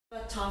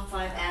top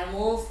 5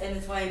 animals, and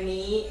it's by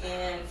me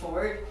and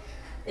Ford.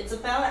 It's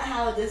about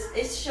how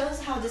it shows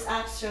how this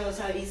app shows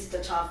how easy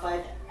the top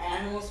 5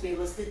 animals we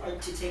listed are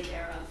to take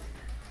care of.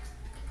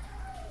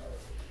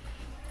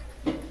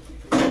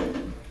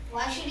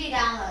 Why should you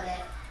download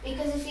it?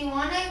 Because if you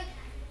want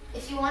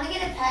to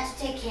get a pet to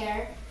take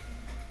care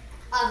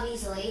of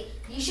easily,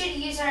 you should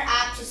use our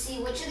app to see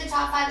which of the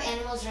top 5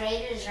 animals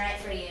rated is right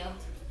for you.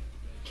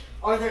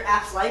 Are there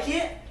apps like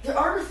it? There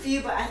are a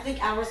few, but I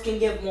think ours can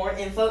give more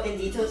info and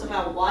details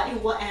about what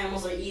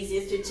animals are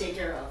easiest to take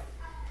care of.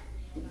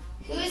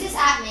 Who is this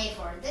app made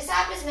for? This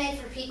app is made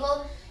for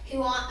people who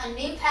want a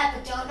new pet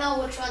but don't know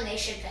which one they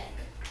should pick.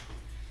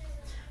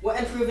 What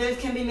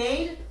improvements can be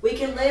made? We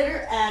can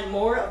later add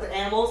more of the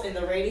animals in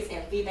the ratings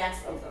and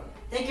feedbacks of them.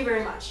 Thank you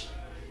very much.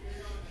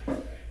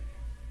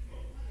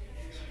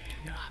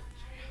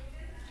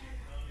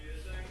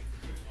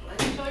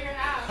 Let's show your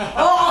app.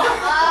 Oh!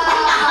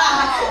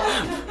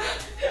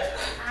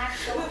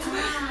 Actual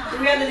Do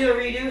we have to do a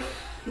redo?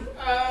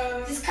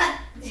 Just cut.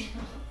 We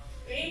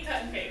ain't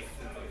cut and paste.